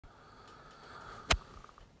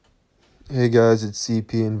Hey guys, it's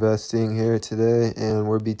CP Investing here today, and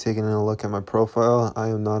we'll be taking a look at my profile. I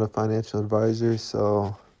am not a financial advisor,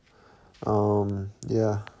 so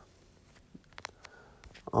yeah.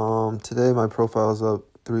 Today my profile is up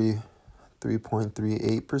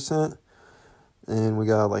 3.38%, and we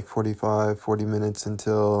got like 40 minutes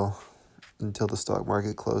until the stock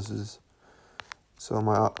market closes. So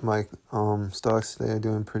my stocks today are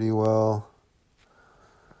doing pretty well.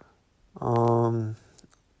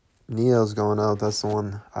 Neo's going up. That's the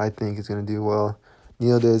one I think is gonna do well.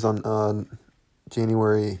 Neo Day is on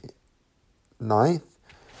January 9th.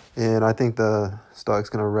 And I think the stock's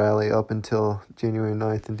going to rally up until January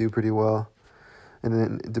 9th and do pretty well. And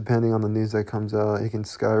then depending on the news that comes out, it can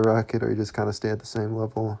skyrocket or just kind of stay at the same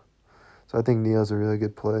level. So I think Neo's a really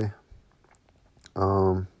good play.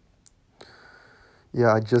 Yeah,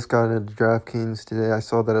 I just got into DraftKings today. I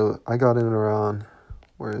saw that I got in around,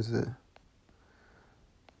 where is it?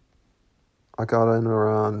 I got in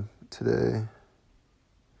around today,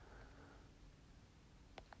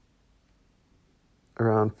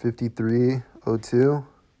 around 53.02.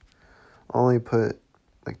 I only put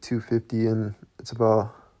like 250 in. It's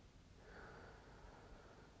about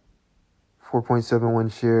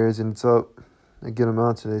 4.71 shares, and it's up a good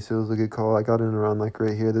amount today, so it was a good call. I got in around like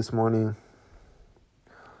right here this morning.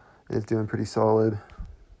 It's doing pretty solid.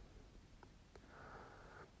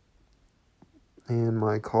 And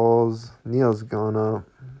my calls, Neo's gone up.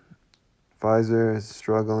 Pfizer is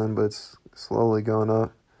struggling, but it's slowly going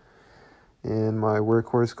up. And my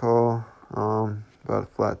workhorse call, about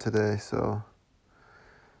flat today. So,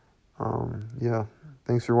 yeah.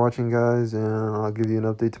 Thanks for watching, guys, and I'll give you an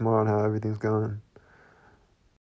update tomorrow on how everything's going.